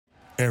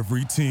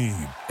Every team,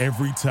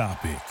 every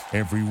topic,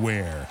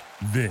 everywhere.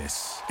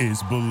 This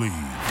is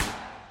Believe.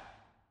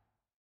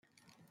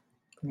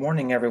 Good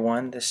morning,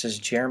 everyone. This is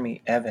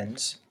Jeremy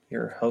Evans,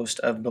 your host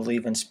of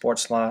Believe in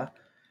Sports Law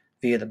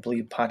via the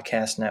Believe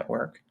Podcast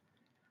Network.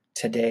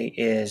 Today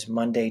is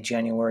Monday,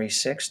 January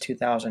 6,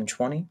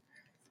 2020,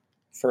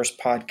 first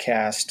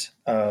podcast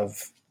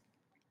of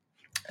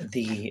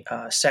the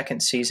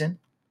second season.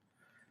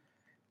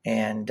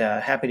 And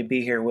happy to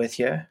be here with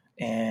you.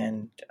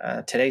 And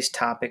today's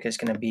topic is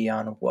going to be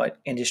on what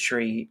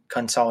industry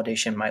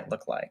consolidation might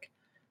look like,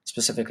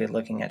 specifically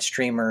looking at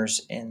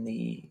streamers in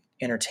the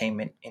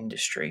entertainment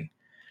industry.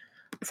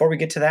 Before we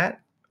get to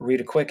that,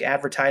 read a quick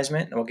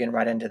advertisement and we'll get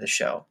right into the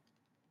show.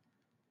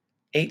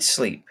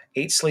 8Sleep,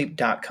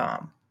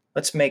 8sleep.com.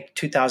 Let's make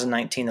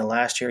 2019 the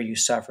last year you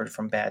suffered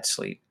from bad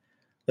sleep.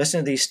 Listen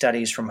to these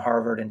studies from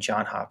Harvard and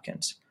Johns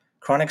Hopkins.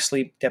 Chronic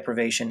sleep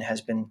deprivation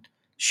has been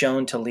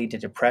shown to lead to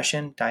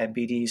depression,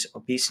 diabetes,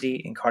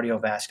 obesity, and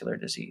cardiovascular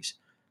disease.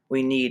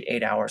 We need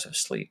 8 hours of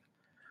sleep.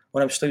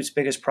 One of sleep's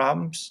biggest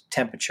problems?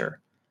 Temperature.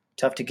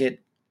 Tough to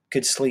get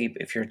good sleep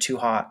if you're too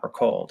hot or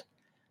cold.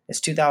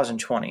 It's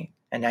 2020,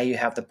 and now you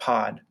have the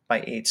Pod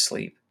by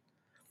 8Sleep.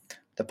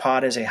 The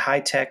Pod is a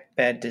high-tech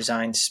bed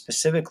designed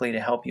specifically to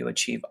help you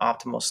achieve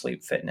optimal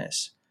sleep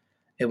fitness.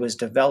 It was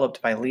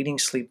developed by leading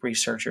sleep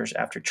researchers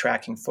after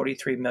tracking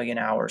 43 million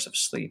hours of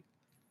sleep.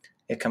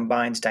 It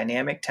combines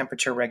dynamic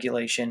temperature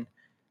regulation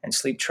and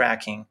sleep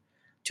tracking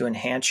to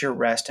enhance your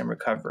rest and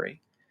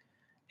recovery.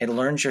 It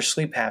learns your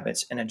sleep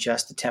habits and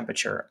adjusts the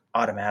temperature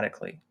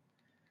automatically.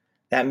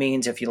 That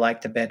means if you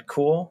like the bed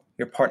cool,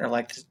 your partner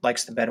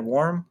likes the bed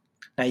warm,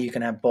 now you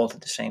can have both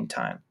at the same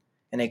time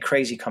in a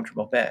crazy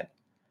comfortable bed.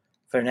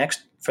 For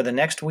the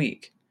next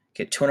week,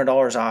 get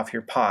 $200 off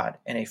your Pod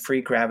and a free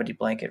gravity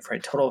blanket for a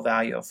total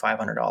value of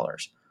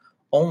 $500.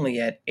 Only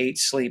at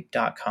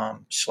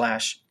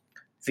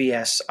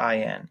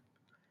 8sleep.com/VSIN.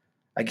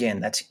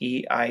 Again, that's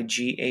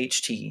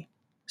EIGHT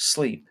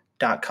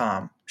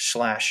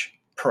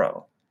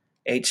sleep.com/pro.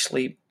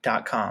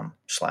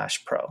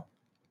 8sleep.com/pro.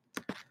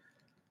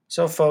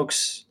 So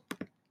folks,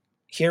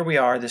 here we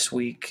are this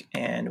week,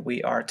 and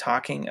we are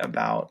talking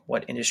about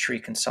what industry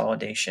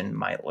consolidation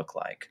might look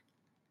like.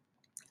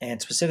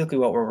 And specifically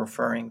what we're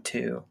referring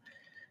to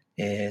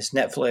is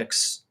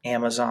Netflix,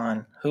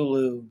 Amazon,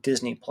 Hulu,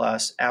 Disney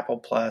Plus, Apple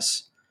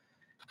Plus,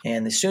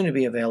 and the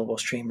soon-to-be available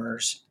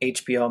streamers,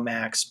 HBO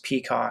Max,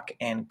 Peacock,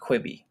 and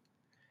Quibi.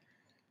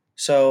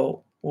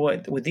 So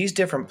with these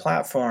different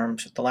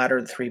platforms, the latter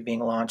of the three being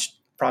launched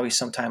probably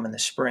sometime in the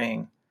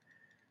spring,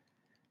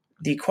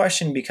 the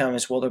question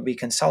becomes, will there be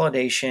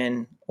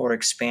consolidation or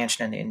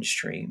expansion in the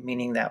industry?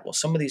 Meaning that will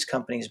some of these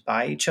companies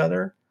buy each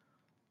other,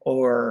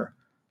 or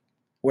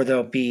will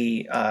there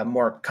be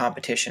more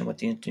competition with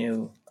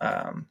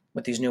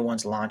these new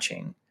ones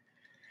launching?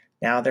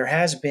 Now, there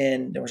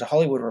was a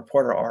Hollywood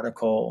Reporter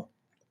article,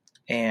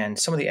 and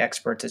some of the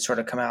experts had sort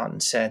of come out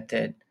and said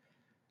that,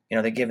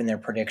 they've given their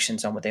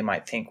predictions on what they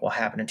might think will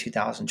happen in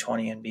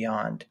 2020 and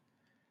beyond.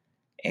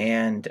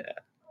 And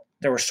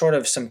there was sort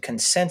of some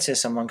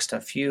consensus amongst a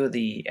few of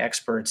the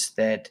experts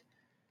that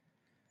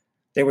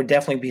there would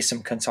definitely be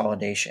some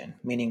consolidation,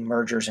 meaning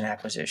mergers and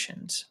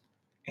acquisitions.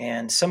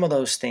 And some of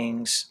those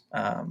things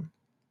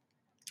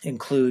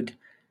include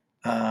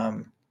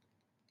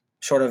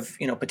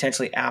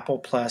potentially Apple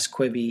Plus,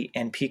 Quibi,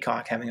 and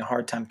Peacock having a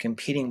hard time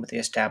competing with the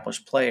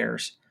established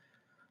players.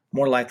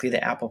 More likely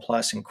the Apple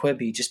Plus and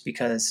Quibi, just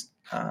because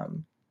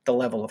the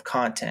level of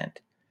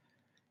content.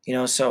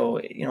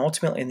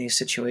 Ultimately in these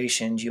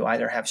situations, you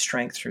either have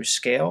strength through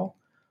scale,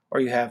 or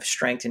you have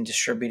strength in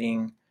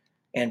distributing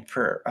and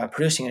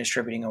producing and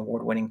distributing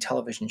award-winning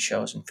television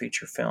shows and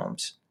feature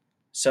films.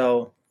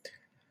 So,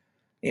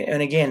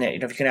 and again,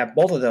 if you can have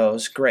both of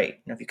those,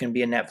 great. If you can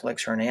be a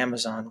Netflix or an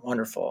Amazon,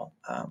 wonderful.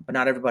 But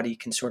not everybody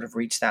can sort of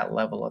reach that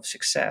level of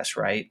success,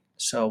 right?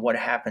 So what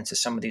happens to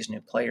some of these new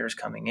players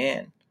coming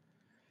in?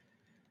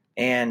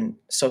 And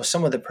so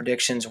some of the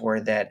predictions were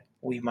that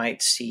we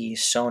might see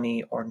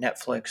Sony or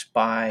Netflix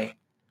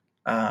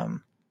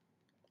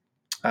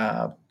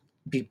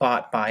be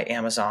bought by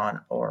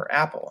Amazon or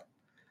Apple.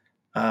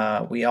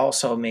 We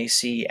also may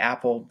see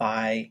Apple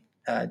buy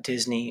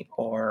Disney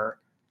or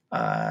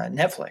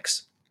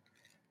Netflix.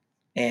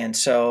 And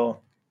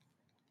so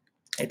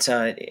it's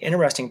an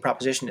interesting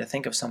proposition to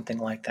think of something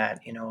like that,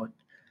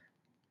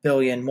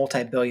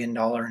 multi-billion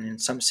dollar, and in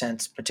some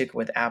sense,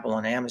 particularly with Apple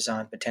and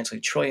Amazon, potentially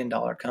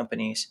trillion-dollar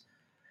companies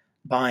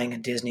buying a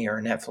Disney or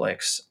a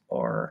Netflix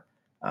or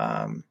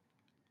a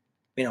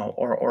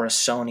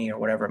Sony or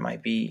whatever it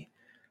might be.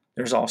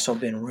 There's also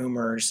been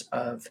rumors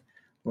of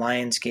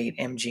Lionsgate,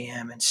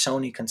 MGM, and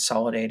Sony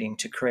consolidating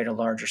to create a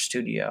larger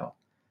studio,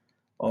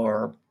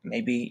 or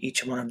maybe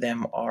each one of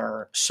them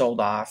are sold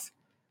off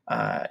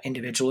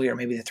individually, or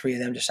maybe the three of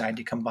them decide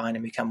to combine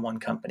and become one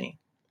company.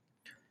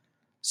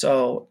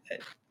 So,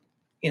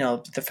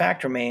 the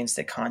fact remains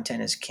that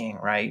content is king,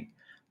 right?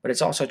 But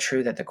it's also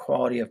true that the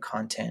quality of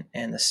content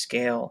and the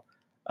scale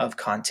of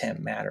content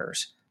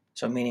matters.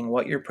 So meaning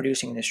what you're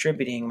producing and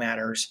distributing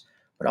matters,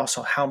 but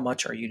also how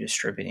much are you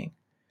distributing?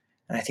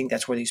 And I think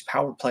that's where these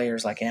power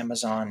players like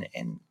Amazon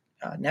and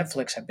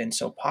Netflix have been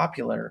so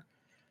popular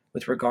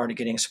with regard to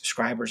getting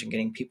subscribers and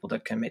getting people to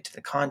commit to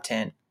the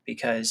content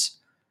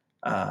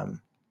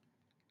um,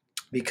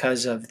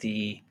 because of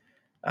the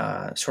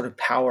sort of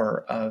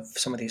power of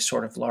some of these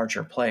sort of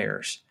larger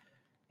players.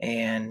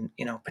 And,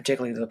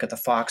 particularly look at the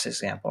Fox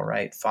example,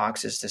 right?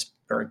 Fox is this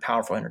very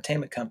powerful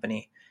entertainment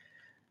company.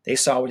 They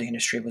saw where the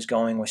industry was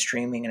going with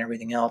streaming and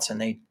everything else,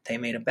 and they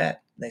made a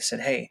bet. They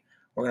said, hey,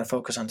 we're going to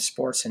focus on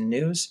sports and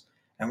news,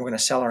 and we're going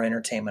to sell our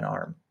entertainment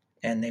arm.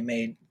 And they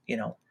made,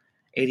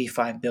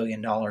 $85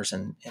 billion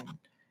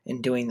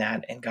in doing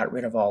that, and got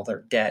rid of all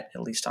their debt,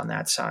 at least on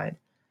that side.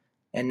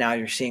 And now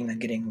you're seeing them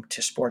getting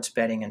to sports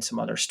betting and some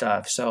other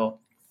stuff. So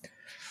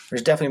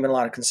there's definitely been a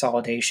lot of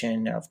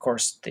consolidation. Of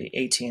course, the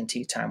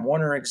AT&T Time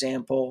Warner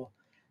example.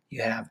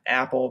 You have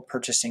Apple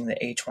purchasing the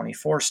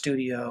A24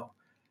 studio.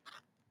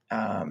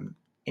 And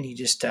you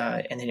just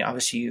and then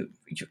obviously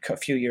a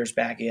few years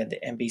back you had the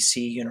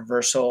NBC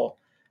Universal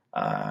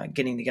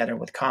getting together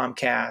with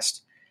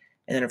Comcast,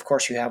 and then of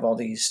course you have all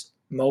these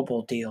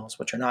mobile deals,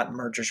 which are not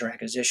mergers or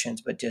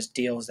acquisitions, but just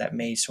deals that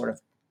may sort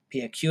of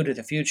be a cue to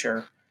the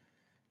future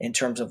in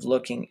terms of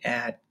looking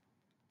at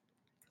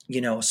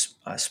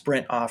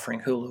Sprint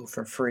offering Hulu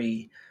for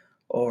free,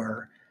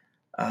 or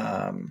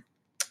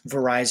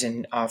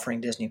Verizon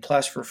offering Disney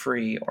Plus for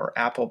free, or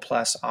Apple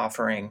Plus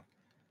offering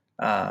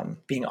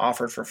being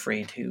offered for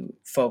free to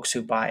folks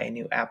who buy a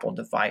new Apple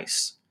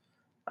device,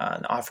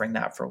 and offering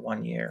that for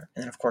 1 year.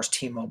 And then, of course,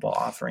 T-Mobile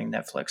offering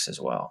Netflix as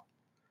well.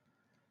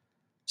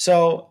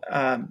 So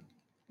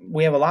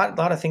we have a lot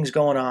of things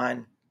going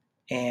on,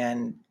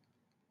 and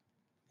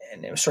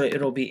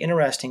it'll be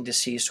interesting to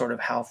see sort of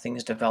how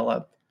things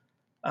develop,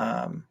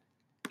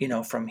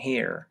 from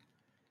here.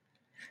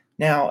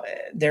 Now,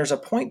 there's a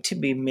point to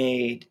be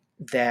made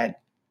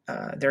that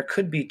there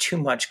could be too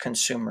much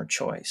consumer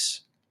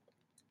choice.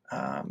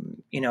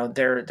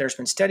 There's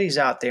been studies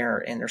out there,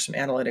 and there's some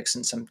analytics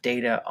and some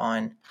data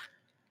on,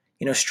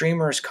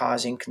 streamers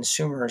causing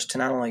consumers to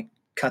not only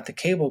cut the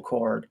cable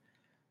cord,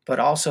 but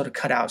also to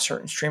cut out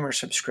certain streamer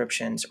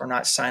subscriptions or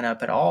not sign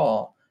up at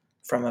all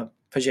from a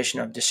position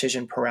of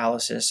decision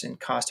paralysis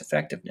and cost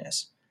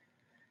effectiveness.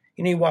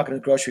 You walk into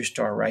the grocery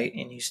store, right,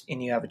 and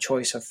you have a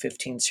choice of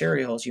 15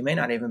 cereals. You may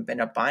not even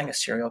end up buying a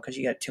cereal because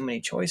you got too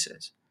many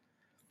choices.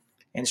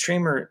 And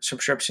streamer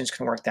subscriptions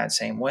can work that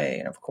same way.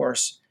 And of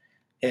course,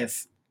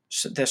 if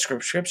the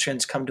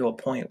subscriptions come to a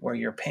point where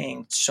you're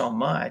paying so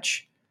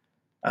much,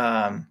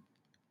 then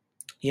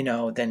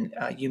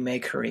you may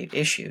create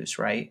issues,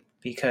 right?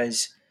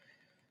 Because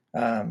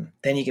then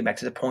you get back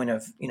to the point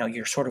of,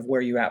 you're sort of where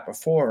you're at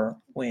before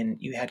when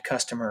you had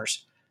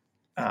customers,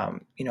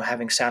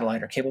 having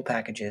satellite or cable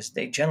packages.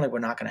 They generally were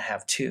not going to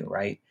have two,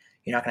 right?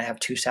 You're not going to have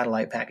two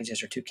satellite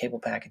packages or two cable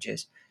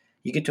packages.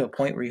 You get to a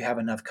point where you have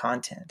enough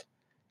content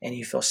and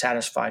you feel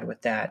satisfied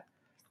with that.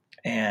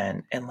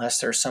 And unless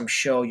there's some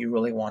show you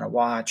really want to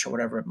watch or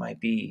whatever it might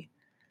be.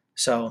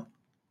 So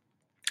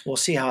we'll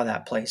see how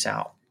that plays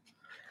out.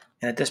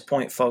 And at this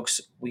point, folks,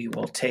 we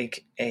will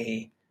take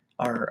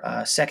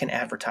our second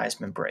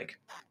advertisement break.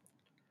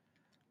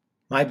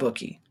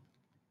 MyBookie.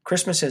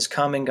 Christmas has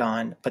come and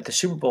gone, but the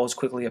Super Bowl is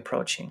quickly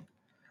approaching.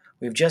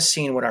 We've just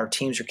seen what our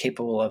teams are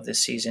capable of this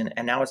season,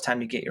 and now it's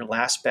time to get your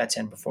last bets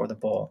in before the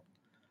bowl.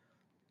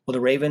 Will the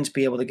Ravens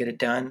be able to get it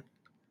done?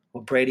 Will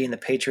Brady and the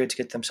Patriots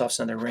get themselves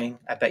another ring?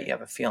 I bet you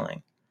have a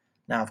feeling.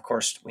 Now, of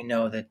course, we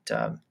know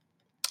that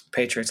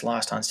Patriots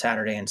lost on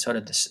Saturday, and so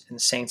did the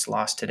Saints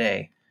lost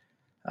today.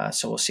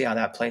 So we'll see how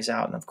that plays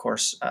out. And, of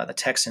course, the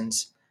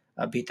Texans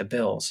beat the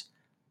Bills.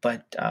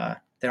 But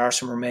there are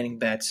some remaining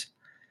bets.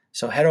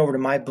 So head over to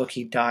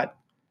mybookie.ag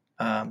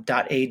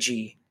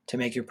to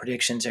make your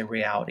predictions a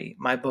reality.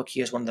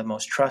 MyBookie is one of the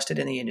most trusted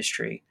in the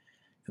industry.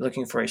 If you're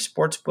looking for a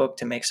sports book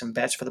to make some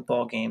bets for the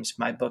ball games,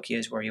 MyBookie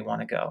is where you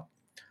want to go.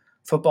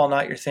 Football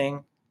not your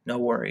thing? No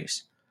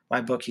worries.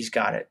 MyBookie's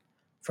got it.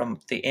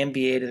 From the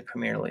NBA to the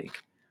Premier League.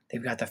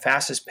 They've got the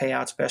fastest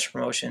payouts, best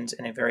promotions,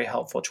 and a very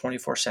helpful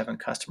 24/7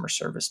 customer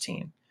service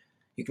team.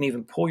 You can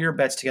even pull your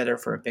bets together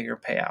for a bigger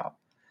payout.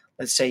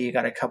 Let's say you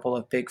got a couple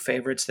of big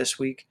favorites this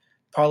week.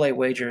 Parlay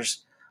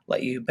wagers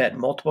let you bet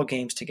multiple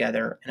games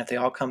together, and if they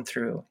all come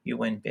through, you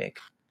win big.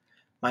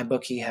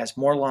 MyBookie has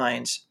more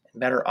lines and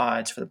better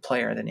odds for the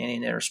player than any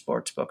other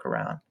sports book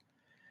around.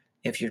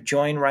 If you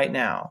join right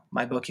now,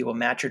 MyBookie will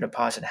match your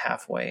deposit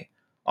halfway,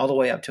 all the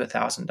way up to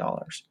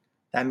 $1,000.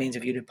 That means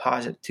if you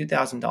deposit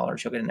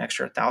 $2,000, you'll get an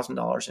extra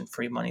 $1,000 in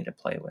free money to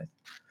play with.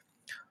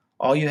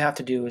 All you have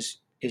to do is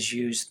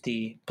use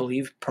the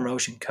Believe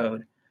promotion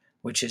code,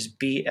 which is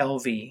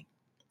BLV,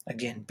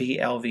 again,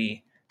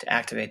 BLV, to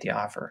activate the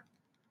offer.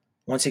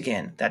 Once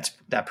again,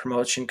 that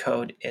promotion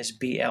code is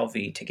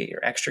BLV to get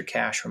your extra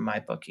cash from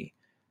MyBookie.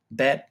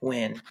 Bet,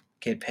 win,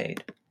 get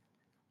paid.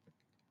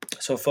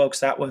 So,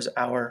 folks, that was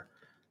our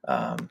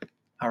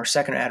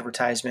second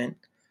advertisement.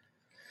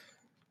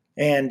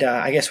 And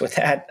I guess with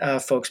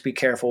that, folks, be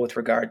careful with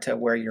regard to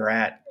where you're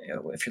at.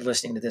 If you're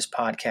listening to this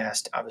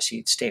podcast,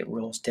 obviously state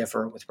rules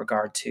differ with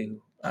regard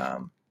to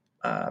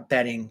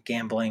betting,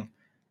 gambling.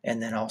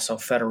 and then also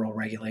federal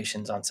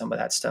regulations on some of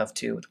that stuff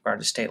too with regard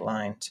to state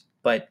lines.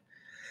 But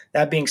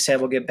that being said,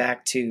 we'll get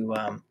back to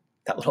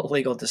that little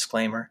legal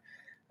disclaimer.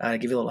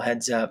 Give you a little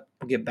heads up.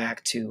 We'll get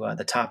back to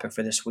the topic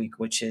for this week,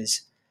 which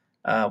is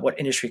what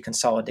industry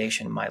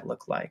consolidation might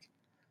look like.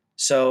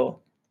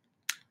 So,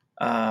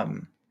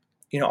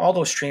 all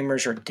those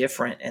streamers are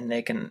different, and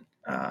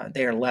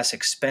they are less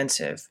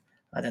expensive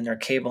than their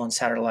cable and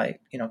satellite,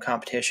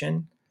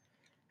 competition.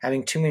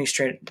 Having too many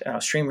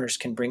streamers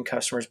can bring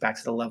customers back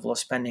to the level of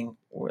spending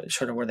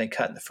sort of where they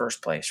cut in the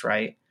first place,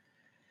 right?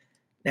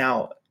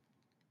 Now,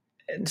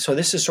 and so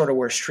this is sort of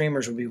where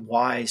streamers would be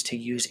wise to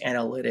use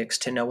analytics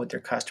to know what their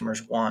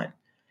customers want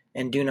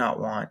and do not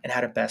want and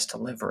how to best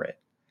deliver it.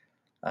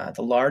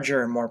 The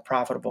larger and more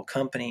profitable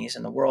companies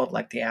in the world,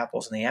 like the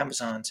Apples and the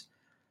Amazons,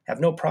 have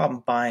no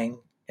problem buying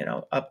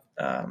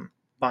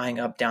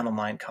up down the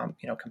line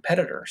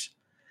competitors.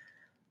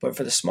 But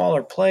for the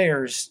smaller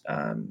players,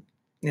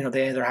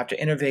 they either have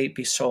to innovate,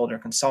 be sold, or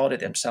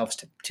consolidate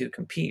themselves to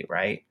compete,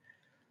 right?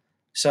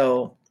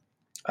 So,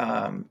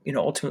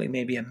 ultimately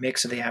maybe a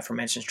mix of the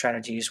aforementioned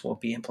strategies will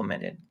be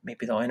implemented.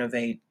 Maybe they'll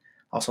innovate,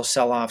 also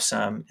sell off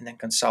some, and then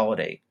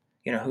consolidate.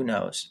 Who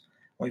knows?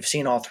 We've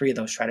seen all three of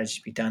those strategies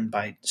be done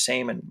by the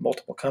same and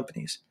multiple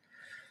companies.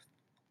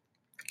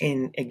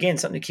 And again,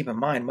 something to keep in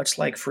mind, much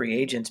like free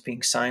agents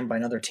being signed by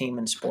another team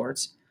in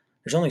sports,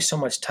 there's only so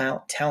much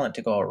talent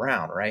to go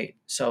around, right?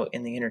 So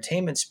in the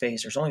entertainment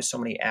space, there's only so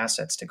many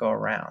assets to go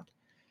around,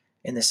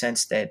 in the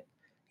sense that,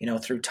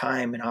 through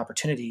time and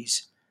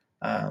opportunities,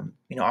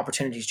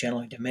 opportunities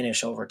generally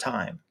diminish over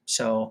time.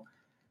 So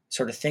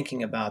sort of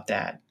thinking about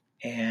that,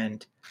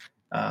 and,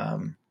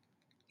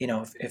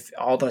 if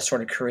all the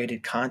sort of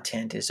created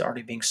content is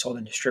already being sold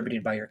and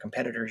distributed by your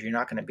competitors, you're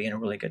not going to be in a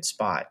really good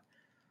spot.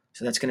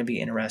 So that's going to be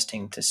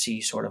interesting to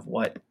see sort of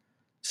what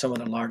some of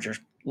the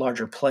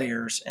larger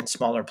players and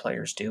smaller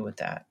players do with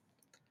that.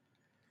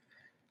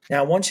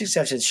 Now, one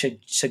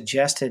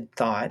suggested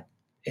thought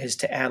is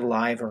to add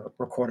live or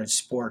recorded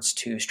sports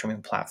to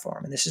streaming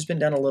platform. And this has been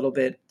done a little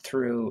bit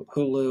through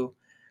Hulu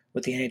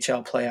with the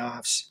NHL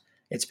playoffs.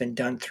 It's been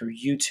done through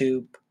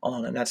YouTube,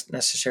 and that's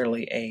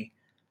necessarily a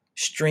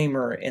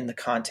streamer in the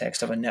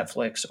context of a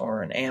Netflix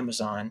or an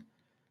Amazon,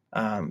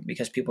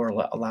 because people are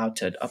allowed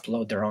to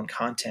upload their own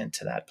content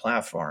to that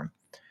platform.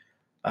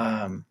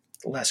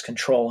 Less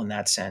control in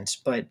that sense,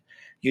 but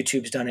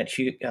YouTube's done it,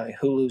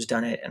 Hulu's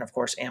done it, and of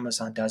course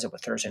Amazon does it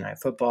with Thursday Night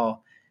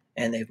Football,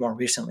 and they've more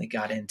recently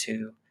got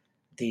into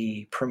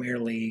the Premier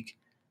League,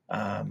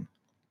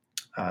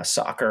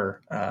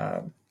 soccer,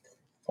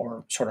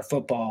 or sort of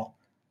football,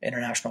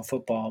 international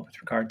football, with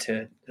regard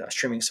to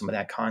streaming some of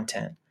that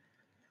content.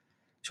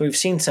 So we've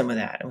seen some of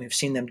that, and we've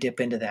seen them dip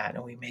into that,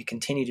 and we may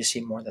continue to see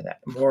more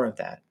of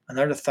that.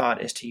 Another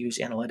thought is to use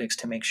analytics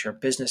to make sure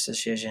business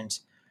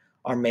decisions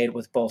are made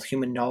with both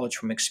human knowledge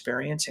from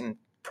experience and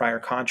prior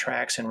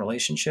contracts and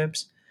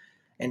relationships,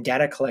 and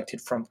data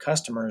collected from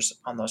customers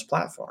on those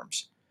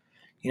platforms.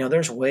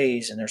 There's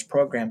ways and there's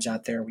programs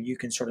out there where you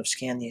can sort of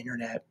scan the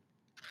internet,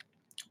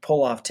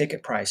 pull off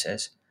ticket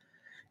prices,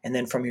 and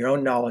then from your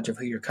own knowledge of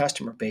who your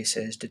customer base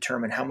is,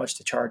 determine how much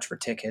to charge for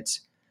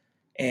tickets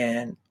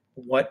and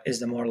what is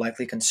the more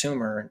likely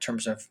consumer in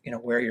terms of,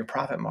 where are your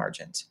profit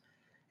margins?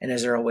 And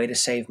is there a way to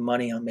save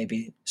money on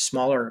maybe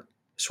smaller,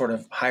 sort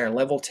of higher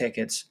level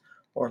tickets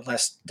or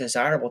less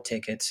desirable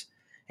tickets,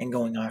 and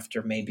going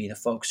after maybe the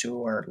folks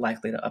who are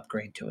likely to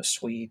upgrade to a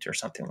suite or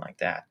something like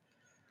that?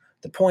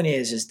 The point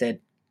is that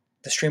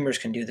the streamers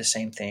can do the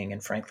same thing,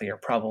 and frankly are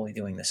probably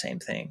doing the same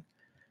thing.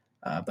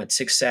 But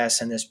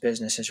success in this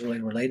business is really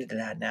related to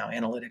that now.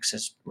 Analytics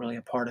is really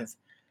a part of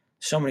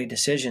so many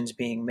decisions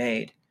being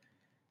made.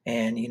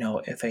 And,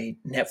 if a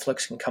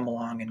Netflix can come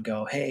along and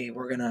go, hey,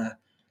 we're going to,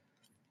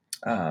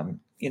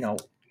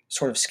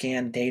 sort of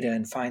scan data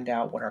and find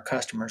out what our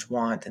customers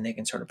want, and they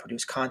can sort of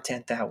produce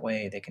content that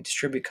way, they can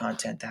distribute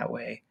content that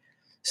way,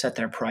 set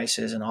their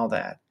prices and all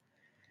that.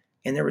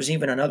 And there was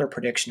even another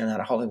prediction in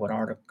that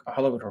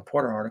Hollywood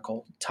Reporter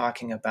article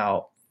talking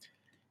about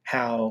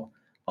how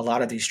a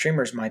lot of these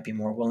streamers might be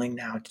more willing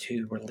now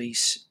to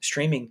release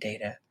streaming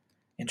data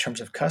in terms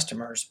of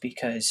customers,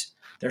 because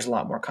there's a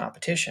lot more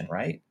competition,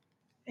 right?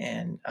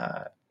 And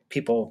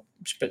people,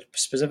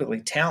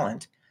 specifically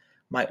talent,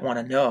 might want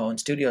to know, and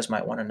studios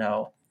might want to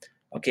know,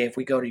 okay, if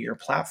we go to your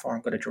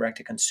platform, go to direct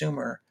to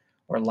consumer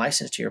or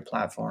license to your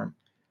platform,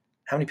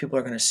 how many people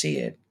are going to see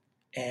it,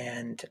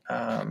 and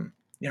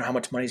how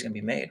much money is going to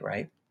be made,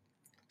 right?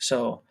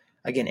 So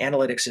again,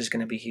 analytics is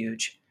going to be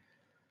huge.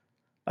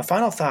 A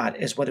final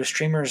thought is whether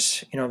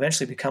streamers,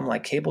 eventually become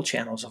like cable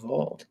channels of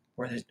old,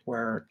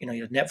 where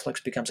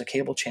Netflix becomes a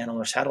cable channel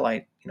or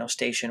satellite,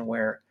 station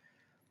where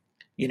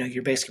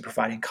you're basically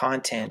providing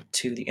content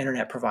to the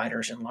internet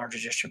providers and larger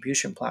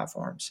distribution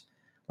platforms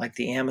like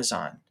the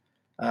Amazon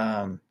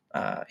or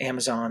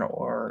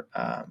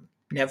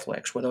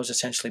Netflix, where those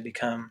essentially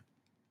become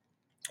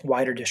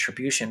wider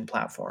distribution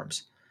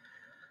platforms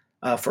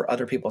for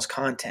other people's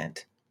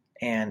content.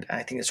 And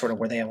I think it's sort of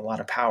where they have a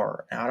lot of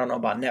power. Now, I don't know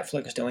about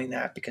Netflix doing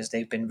that, because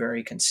they've been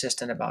very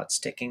consistent about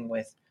sticking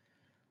with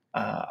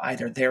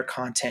either their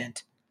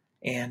content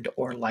and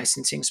or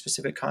licensing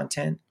specific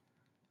content.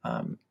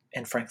 And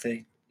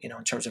frankly, in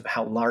terms of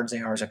how large they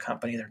are as a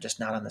company, they're just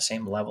not on the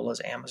same level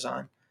as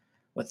Amazon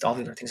with all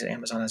the other things that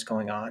Amazon has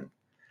going on.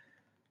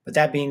 But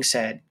that being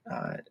said,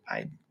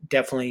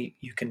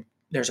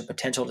 there's a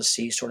potential to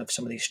see sort of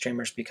some of these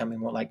streamers becoming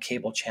more like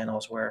cable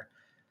channels where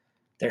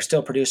they're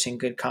still producing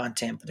good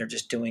content, but they're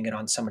just doing it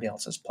on somebody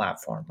else's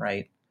platform,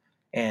 right?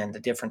 And the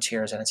difference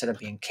here is that instead of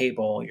being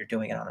cable, you're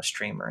doing it on a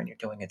streamer and you're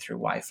doing it through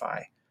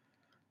Wi-Fi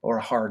or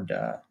a hard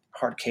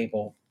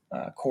cable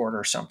cord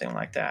or something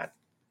like that.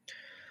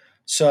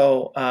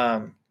 So,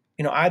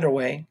 either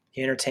way,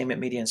 the entertainment,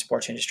 media, and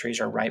sports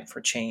industries are ripe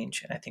for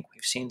change. And I think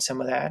we've seen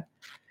some of that,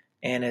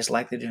 and is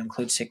likely to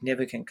include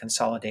significant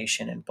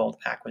consolidation in both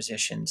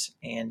acquisitions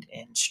and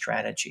in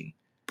strategy.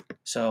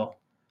 So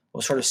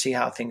we'll sort of see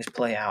how things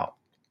play out.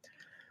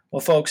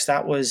 Well, folks,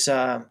 that was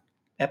first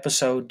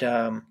episode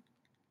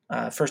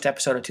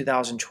of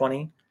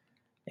 2020,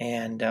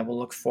 and we'll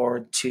look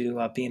forward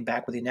to being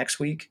back with you next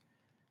week,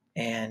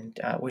 and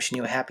wishing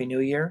you a happy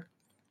new year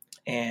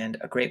and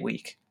a great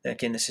week.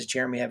 Again, this is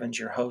Jeremy Evans,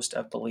 your host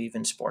of Believe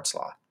in Sports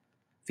Law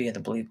via the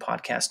Believe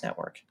Podcast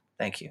Network.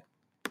 Thank you.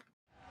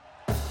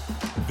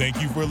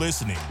 Thank you for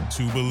listening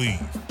to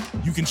Believe.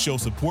 You can show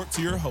support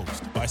to your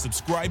host by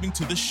subscribing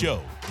to the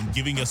show and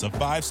giving us a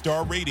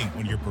 5-star rating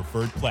on your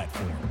preferred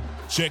platform.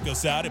 Check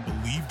us out at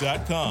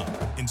Believe.com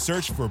and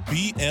search for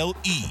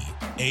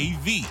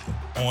BLEAV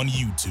on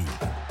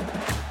YouTube.